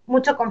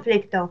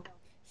conflicto.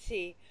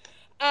 Sí.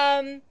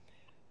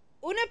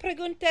 Una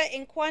pregunta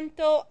en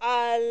cuanto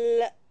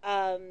al...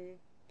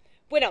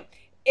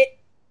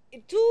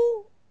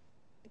 tú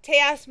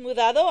te has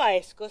mudado a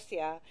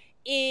Escocia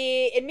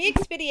y en mi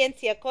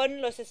experiencia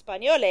con los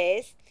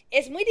españoles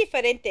es muy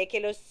diferente que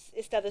los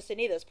Estados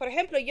Unidos. Por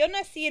ejemplo, yo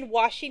nací en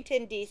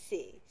Washington,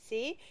 D.C.,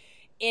 ¿sí?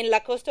 En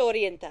la costa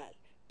oriental.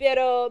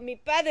 Pero mi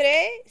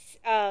padre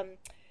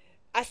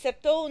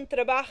aceptó un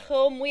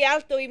trabajo muy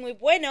alto y muy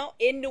bueno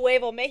en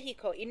Nuevo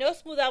México y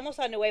nos mudamos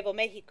a Nuevo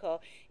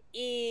México.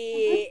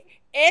 Y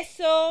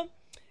eso,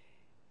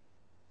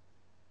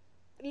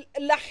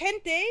 la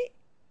gente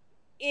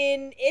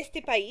en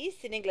este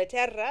país, en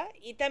Inglaterra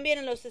y también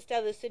en los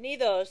Estados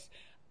Unidos,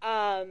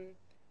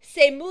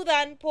 se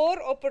mudan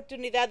por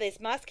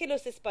oportunidades más que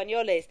los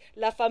españoles.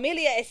 La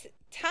familia es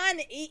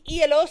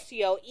y el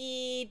ocio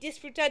y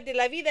disfrutar de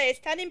la vida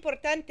es tan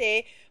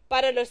importante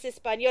para los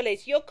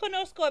españoles. Yo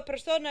conozco a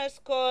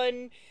personas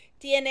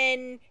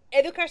tienen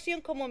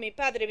educación como mi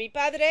padre. Mi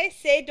padre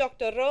se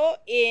doctoró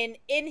en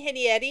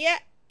ingeniería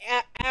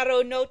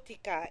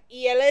aeronáutica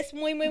y él es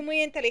muy, muy,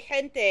 muy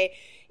inteligente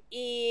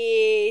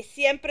y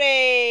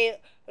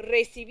siempre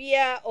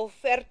recibía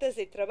ofertas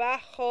de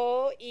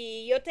trabajo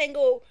y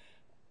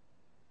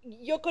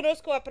yo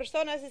conozco a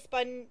personas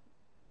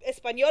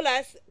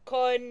españolas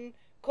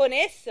con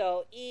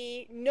eso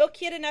y no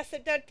quieren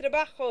aceptar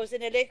trabajos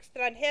en el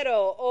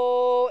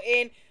extranjero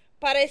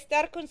para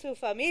estar con su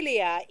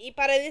familia y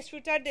para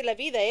disfrutar de la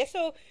vida.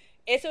 Eso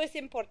es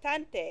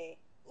importante.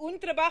 Un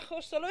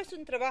trabajo solo es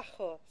un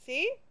trabajo,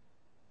 ¿sí?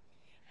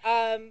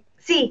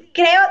 Sí,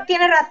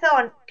 tiene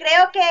razón.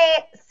 Creo que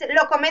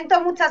lo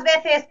comento muchas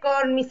veces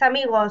con mis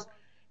amigos,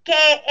 que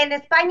en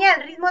España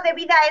el ritmo de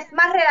vida es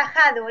más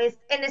relajado.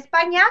 En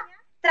España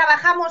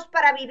trabajamos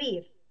para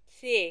vivir.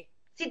 Sí.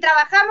 Si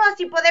trabajamos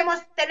y podemos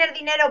tener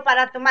dinero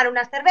para tomar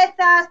unas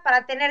cervezas,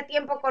 para tener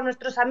tiempo con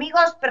nuestros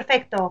amigos,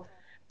 perfecto.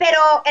 Pero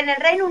en el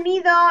Reino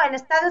Unido, en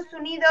Estados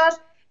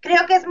Unidos,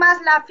 creo que es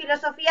más la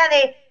filosofía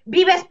de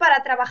vives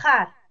para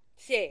trabajar.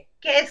 Sí.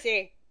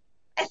 Que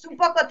es un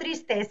poco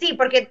triste, sí,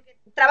 porque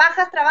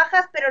trabajas,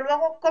 pero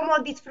luego ¿cómo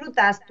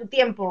disfrutas tu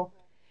tiempo?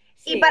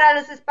 Sí. Y para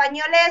los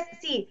españoles,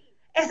 sí,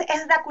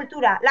 es la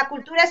cultura. La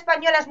cultura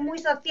española es muy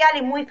social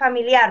y muy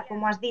familiar,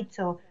 como has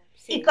dicho.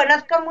 Sí. Y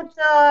conozco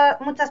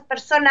muchas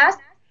personas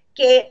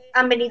que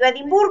han venido a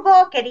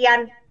Edimburgo,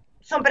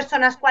 son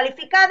personas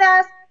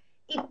cualificadas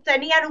y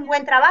tenían un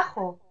buen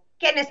trabajo,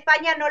 que en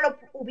España no lo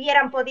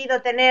hubieran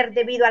podido tener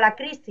debido a la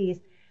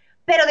crisis.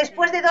 Pero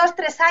después de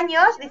 2-3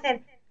 años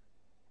dicen,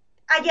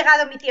 ha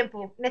llegado mi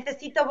tiempo,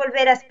 necesito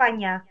volver a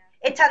España.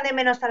 Echan de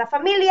menos a la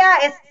familia,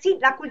 sí,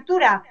 la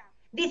cultura.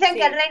 Dicen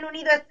que el Reino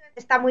Unido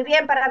está muy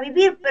bien para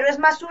vivir, pero es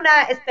más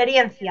una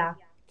experiencia.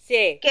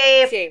 Sí,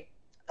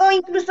 o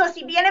incluso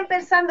si vienen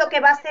pensando que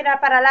va a ser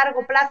para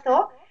largo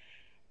plazo,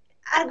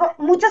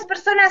 muchas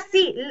personas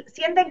sí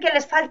sienten que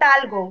les falta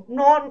algo.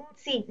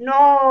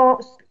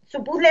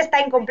 Su puzzle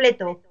está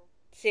incompleto.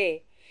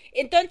 Sí.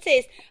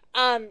 Entonces,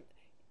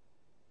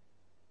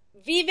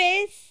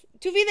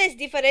 ¿tu vida es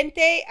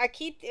diferente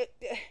aquí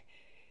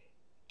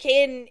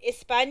que en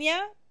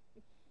España?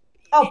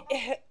 Oh,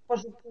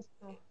 por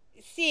supuesto.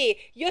 Sí,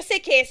 yo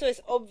sé que eso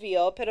es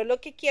obvio, pero lo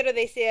que quiero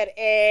decir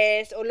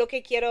o lo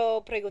que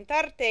quiero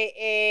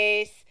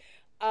preguntarte es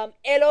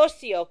el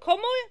ocio.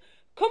 ¿Cómo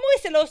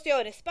es el ocio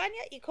en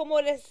España y cómo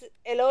es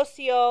el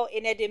ocio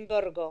en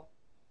Edimburgo?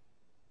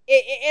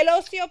 El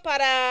ocio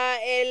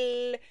para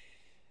el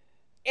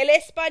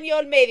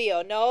español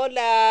medio, ¿no?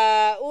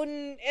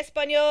 Un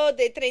español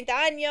de 30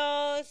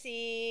 años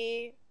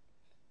y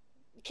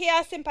 ¿qué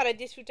hacen para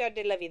disfrutar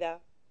de la vida?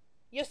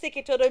 Yo sé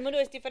que todo el mundo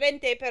es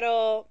diferente,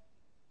 pero...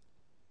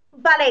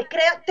 Vale,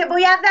 te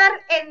voy a dar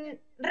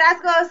en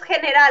rasgos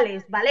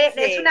generales, ¿vale? Sí.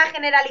 Es una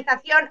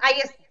generalización,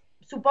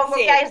 supongo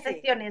que hay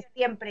excepciones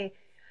siempre,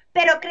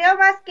 pero creo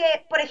más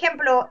que, por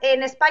ejemplo,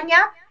 en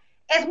España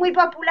es muy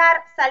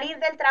popular salir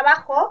del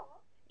trabajo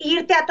e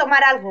irte a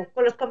tomar algo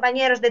con los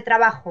compañeros de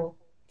trabajo,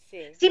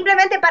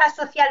 simplemente para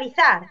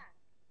socializar,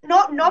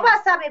 no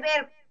vas a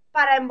beber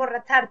para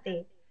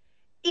emborracharte,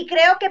 y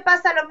creo que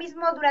pasa lo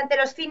mismo durante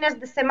los fines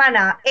de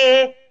semana.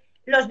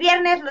 Los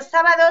viernes, los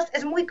sábados,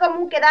 es muy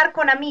común quedar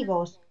con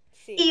amigos.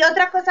 Sí. Y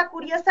otra cosa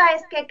curiosa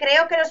es que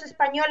creo que los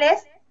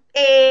españoles,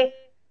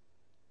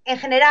 en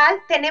general,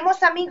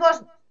 tenemos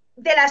amigos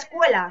de la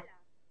escuela.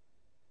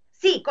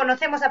 Sí,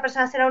 conocemos a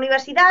personas en la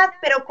universidad,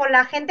 pero con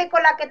la gente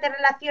con la que te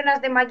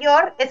relacionas de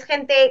mayor, es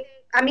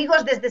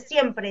amigos desde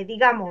siempre,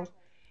 digamos.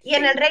 Y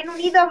en el Reino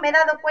Unido me he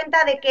dado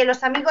cuenta de que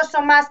los amigos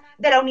son más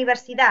de la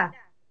universidad.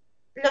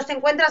 Los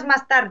encuentras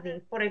más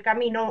tarde por el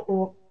camino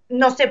o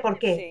no sé por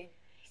qué. Sí.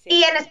 Sí.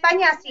 Y en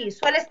España sí,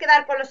 sueles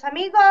quedar con los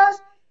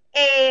amigos,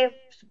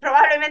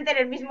 probablemente en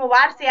el mismo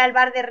bar, sea el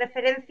bar de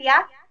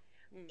referencia,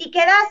 y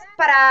quedas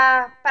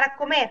para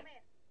comer,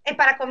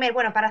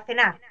 para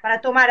cenar, para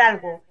tomar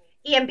algo.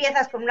 Y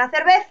empiezas con una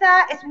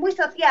cerveza, es muy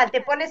social,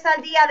 te pones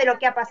al día de lo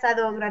que ha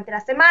pasado durante la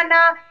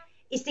semana,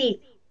 y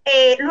sí,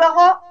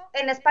 luego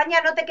en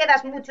España no te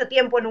quedas mucho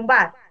tiempo en un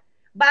bar.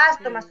 Vas,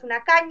 tomas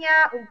una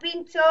caña, un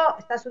pincho,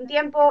 estás un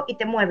tiempo y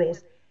te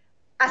mueves.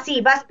 Así,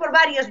 vas por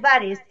varios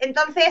bares.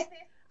 Entonces,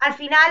 al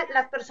final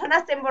las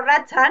personas se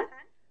emborrachan,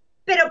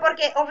 pero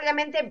porque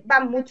obviamente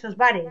van muchos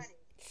bares.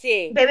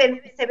 Sí.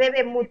 Se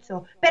bebe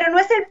mucho. Pero no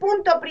es el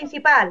punto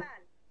principal.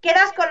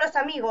 Quedas con los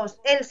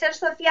amigos. El ser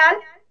social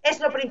es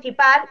lo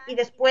principal y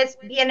después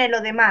viene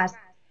lo demás.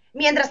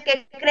 Mientras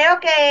que creo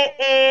que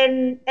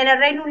en el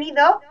Reino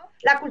Unido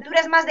la cultura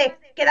es más de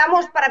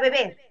quedamos para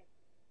beber.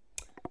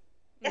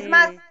 Es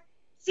más,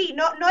 sí,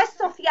 no es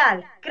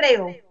social,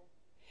 creo.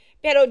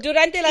 Pero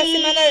durante la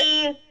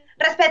semana...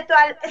 Respecto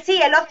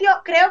el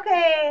ocio, creo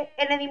que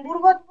en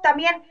Edimburgo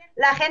también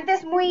la gente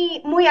es muy,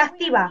 muy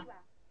activa.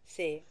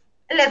 Sí.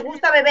 Les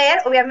gusta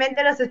beber,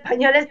 obviamente los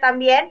españoles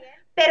también,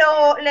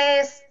 pero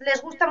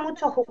les gusta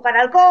mucho jugar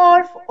al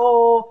golf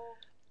o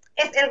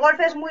el golf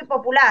es muy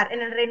popular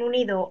en el Reino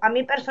Unido. A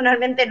mí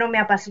personalmente no me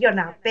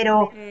apasiona,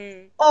 pero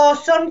o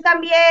son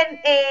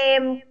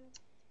también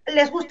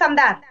les gusta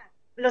andar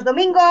los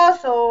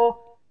domingos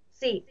o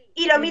sí.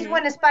 Y lo mismo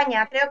en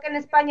España. Creo que en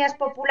España es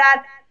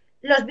popular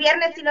los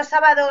viernes y los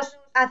sábados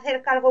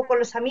hacer algo con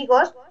los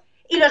amigos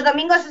y los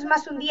domingos es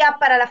más un día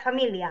para la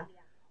familia.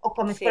 O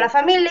comes con la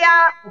familia,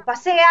 o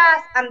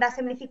paseas, andas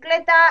en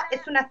bicicleta,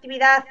 es una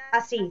actividad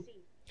así.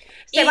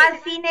 Se va al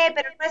cine,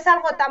 pero no es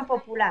algo tan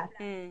popular.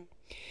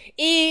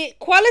 ¿Y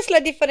cuál es la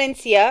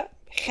diferencia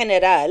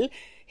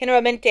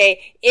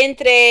generalmente,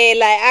 entre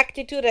la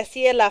actitud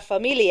hacia la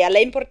familia,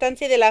 la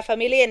importancia de la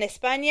familia en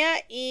España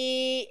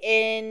y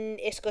en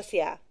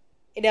Escocia,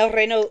 en el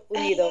Reino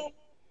Unido?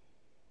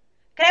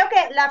 Creo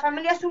que la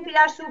familia es un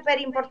pilar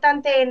súper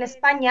importante en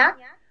España,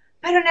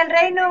 pero en el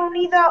Reino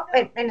Unido,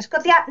 en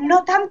Escocia,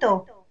 no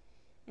tanto.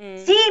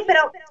 Sí,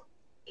 pero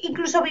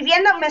incluso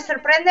viviendo me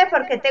sorprende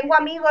porque tengo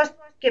amigos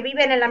que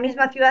viven en la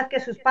misma ciudad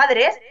que sus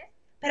padres,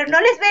 pero no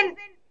les ven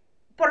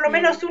por lo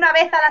menos una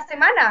vez a la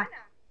semana.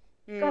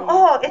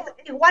 Como, es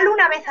igual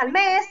una vez al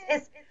mes.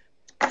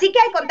 Sí que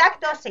hay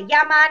contactos, se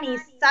llaman y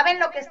saben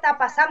lo que está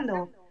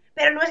pasando,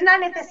 pero no es la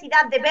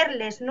necesidad de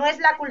verles, no es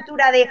la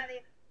cultura de,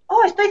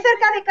 estoy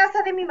cerca de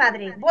casa de mi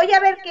madre, voy a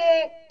ver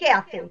qué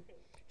hace.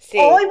 Sí.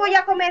 O hoy voy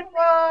a comer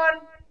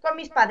con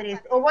mis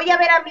padres, o voy a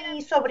ver a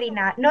mi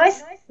sobrina. No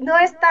es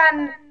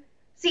tan...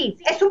 Sí,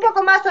 es un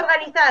poco más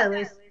organizado,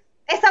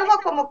 es algo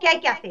como que hay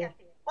que hacer.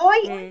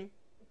 Hoy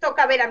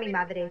toca ver a mi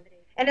madre.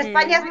 En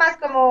España es más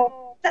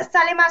como,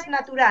 sale más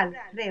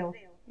natural, creo.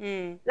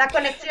 La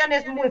conexión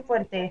es muy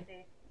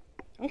fuerte.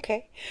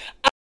 Okay.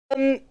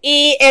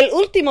 Y el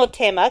último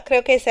tema,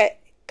 creo que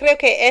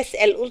es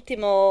el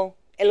último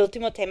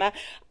tema.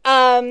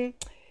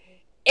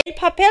 El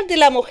papel de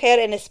la mujer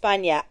en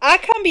España ha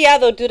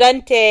cambiado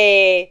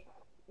durante...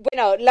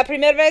 Bueno, la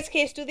primera vez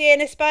que estudié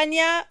en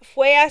España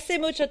fue hace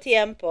mucho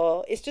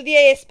tiempo.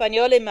 Estudié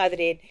español en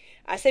Madrid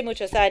hace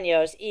muchos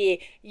años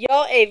y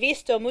yo he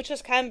visto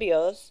muchos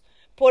cambios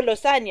por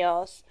los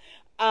años.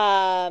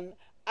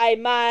 Hay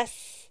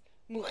más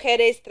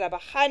mujeres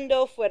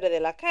trabajando fuera de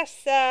la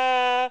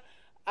casa.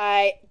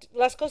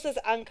 Las cosas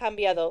han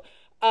cambiado.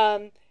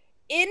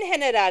 En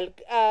general,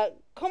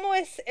 ¿cómo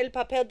es el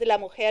papel de la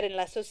mujer en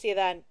la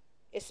sociedad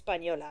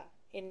española,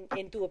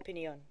 en tu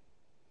opinión?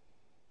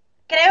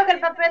 Creo que el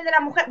papel de la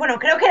mujer... Bueno,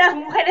 creo que las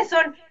mujeres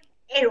son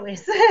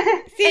héroes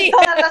en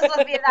todas las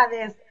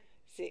sociedades.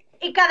 Sí.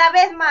 Y cada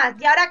vez más.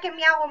 Y ahora que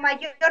me hago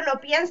mayor lo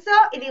pienso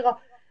y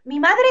digo, mi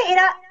madre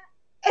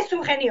es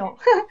un genio.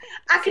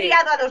 Ha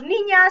criado a 2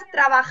 niñas,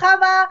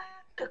 trabajaba,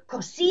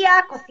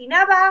 cosía,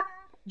 cocinaba.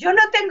 Yo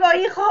no tengo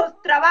hijos,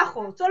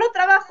 solo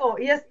trabajo.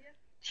 Y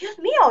Dios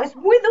mío, es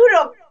muy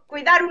duro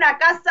cuidar una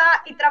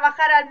casa y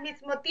trabajar al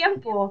mismo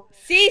tiempo.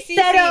 Sí.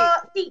 Pero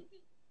sí,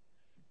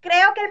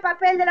 creo que el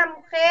papel de la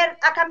mujer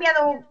ha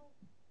cambiado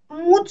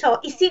mucho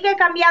y sigue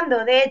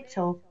cambiando, de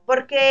hecho,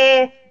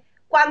 porque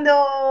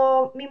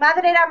cuando mi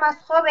madre era más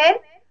joven,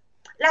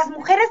 las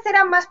mujeres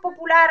eran más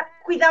popular,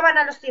 cuidaban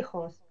a los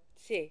hijos.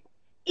 Sí.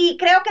 Y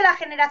creo que la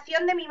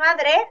generación de mi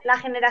madre, la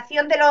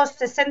generación de los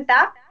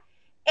 60,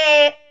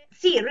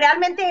 sí,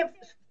 realmente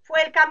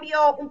fue el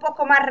cambio un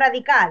poco más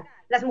radical.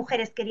 Las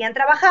mujeres querían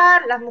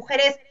trabajar, las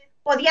mujeres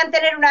podían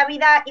tener una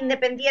vida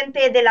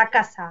independiente de la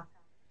casa.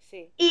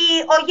 Sí.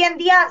 Y hoy en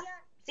día,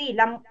 sí,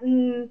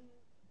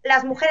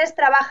 las mujeres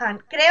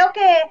trabajan. Creo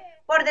que,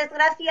 por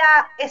desgracia,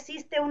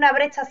 existe una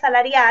brecha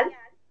salarial.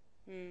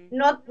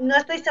 No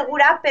estoy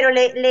segura, pero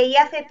leí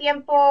hace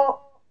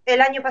tiempo,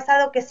 el año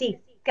pasado, que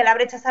sí, que la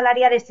brecha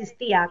salarial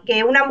existía,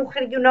 que una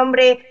mujer y un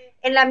hombre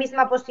en la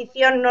misma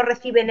posición no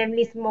reciben el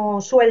mismo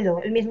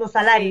sueldo, el mismo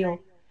salario.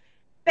 Sí.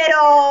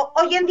 Pero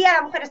hoy en día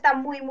la mujer está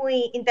muy,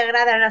 muy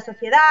integrada en la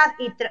sociedad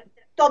y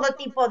todo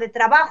tipo de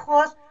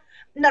trabajos.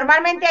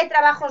 Normalmente hay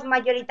trabajos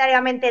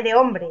mayoritariamente de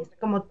hombres,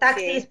 como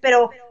taxis,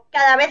 pero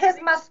cada vez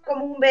es más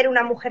común ver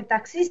una mujer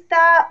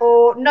taxista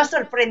o nos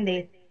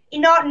sorprende. Y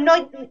no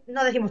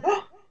decimos,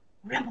 ¡oh,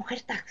 una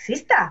mujer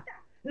taxista!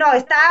 No,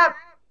 es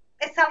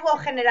algo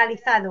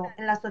generalizado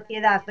en la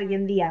sociedad hoy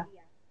en día.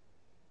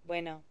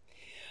 Bueno.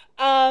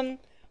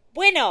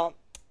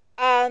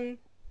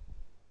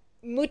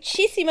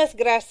 Muchísimas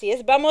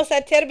gracias. Vamos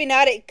a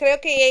terminar. Creo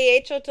que he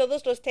hecho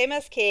todos los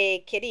temas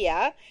que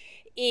quería.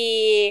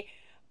 Y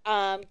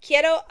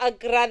quiero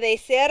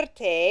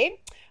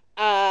agradecerte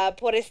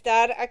por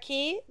estar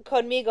aquí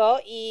conmigo.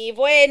 Y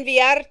voy a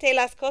enviarte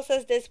las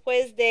cosas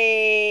después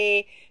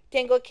de...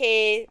 Tengo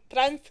que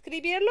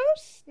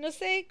transcribirlos. No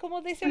sé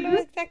cómo decirlo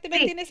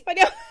exactamente en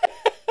español.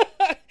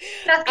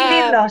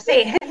 Transcribirlos,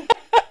 sí.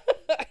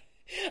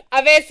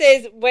 A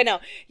veces, bueno,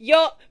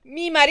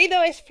 mi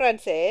marido es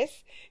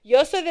francés,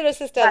 yo soy de los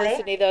Estados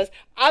Unidos,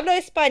 hablo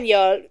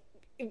español,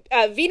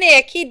 vine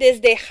aquí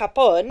desde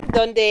Japón,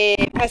 donde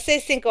pasé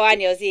 5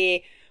 años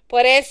y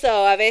por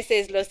eso a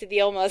veces los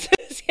idiomas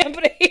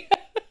siempre...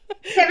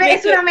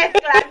 Es una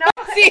mezcla, ¿no?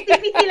 Sí.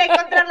 Es difícil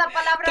encontrar la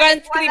palabra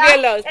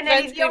transcribirlos en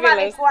el idioma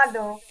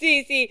adecuado.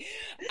 Sí.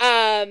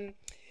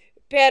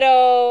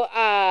 Pero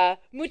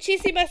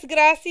muchísimas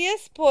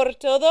gracias por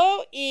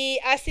todo y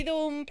ha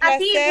sido un placer. A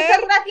ti,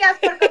 muchas gracias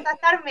por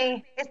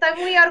contactarme. Estoy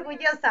muy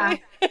orgullosa.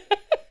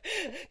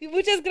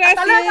 Muchas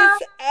gracias.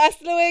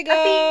 Hasta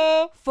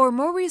luego. For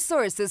more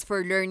resources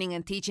for learning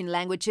and teaching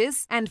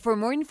languages and for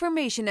more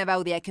information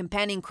about the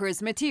accompanying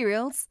course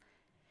materials,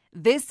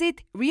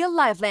 visit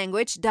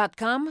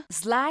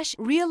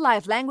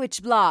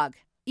reallifelanguage.com/reallifelanguageblog.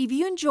 If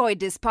you enjoyed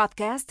this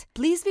podcast,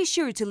 please be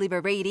sure to leave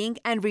a rating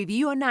and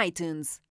review on iTunes.